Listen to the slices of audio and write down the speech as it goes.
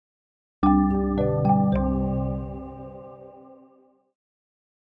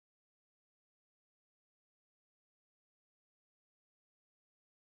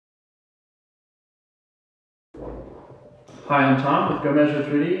Hi, I'm Tom with Go Measure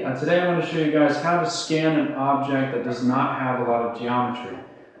 3D. Today I'm going to show you guys how to scan an object that does not have a lot of geometry.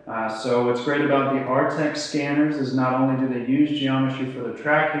 So what's great about the Artec scanners is not only do they use geometry for the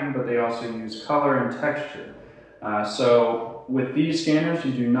tracking, but they also use color and texture. So with these scanners,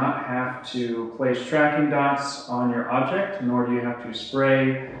 you do not have to place tracking dots on your object, nor do you have to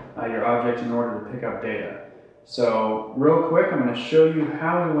spray your object in order to pick up data. So real quick, I'm going to show you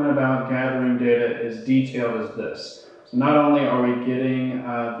how we went about gathering data as detailed as this. So not only are we getting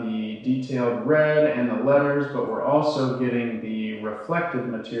the detailed red and the letters, but we're also getting the reflective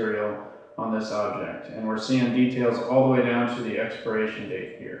material on this object. And we're seeing details all the way down to the expiration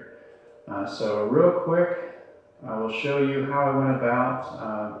date here. So real quick, I will show you how I went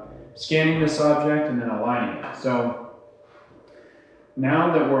about scanning this object and then aligning it. So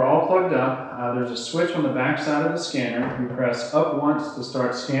now that we're all plugged up, there's a switch on the back side of the scanner. You press up once to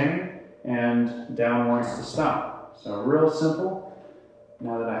start scanning and down once to stop. So real simple.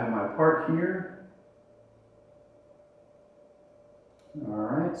 Now that I have my part here.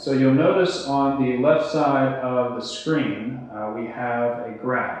 Alright, so you'll notice on the left side of the screen we have a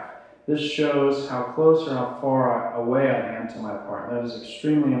graph. This shows how close or how far away I am to my part. That is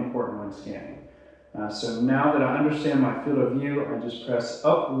extremely important when scanning. So now that I understand my field of view, I just press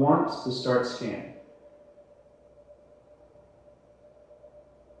up once to start scanning.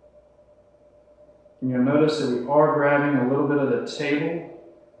 And you'll notice that we are grabbing a little bit of the table,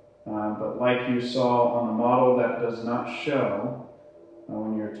 but like you saw on the model, that does not show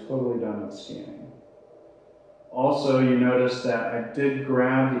when you're totally done with scanning. Also, you notice that I did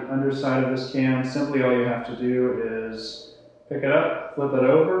grab the underside of this can. Simply all you have to do is pick it up, flip it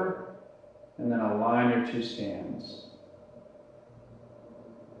over, and then align your two scans.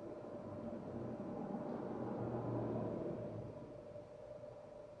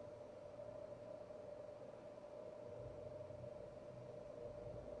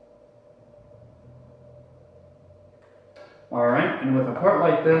 Alright, and with a part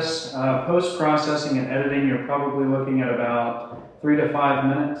like this, post-processing and editing, you're probably looking at about 3 to 5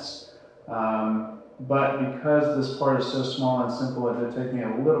 minutes. But because this part is so small and simple, it did take me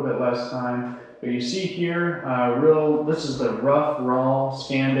a little bit less time. But you see here, this is the rough, raw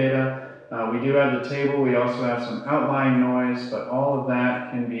scan data. We do have the table, we also have some outlying noise, but all of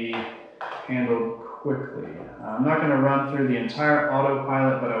that can be handled quickly. I'm not going to run through the entire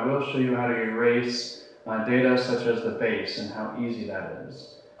autopilot, but I will show you how to erase data such as the base and how easy that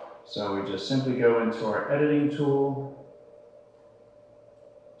is. So we just simply go into our editing tool,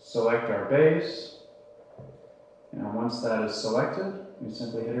 select our base, and once that is selected, we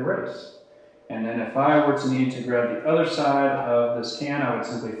simply hit erase. And then if I were to need to grab the other side of the scan, I would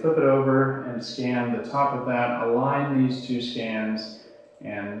simply flip it over and scan the top of that, align these two scans,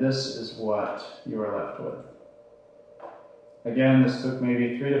 and this is what you are left with. Again, this took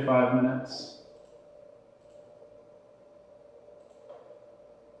maybe 3 to 5 minutes.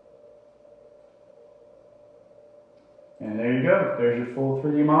 And there you go. There's your full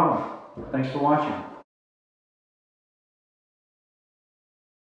 3D model. Thanks for watching.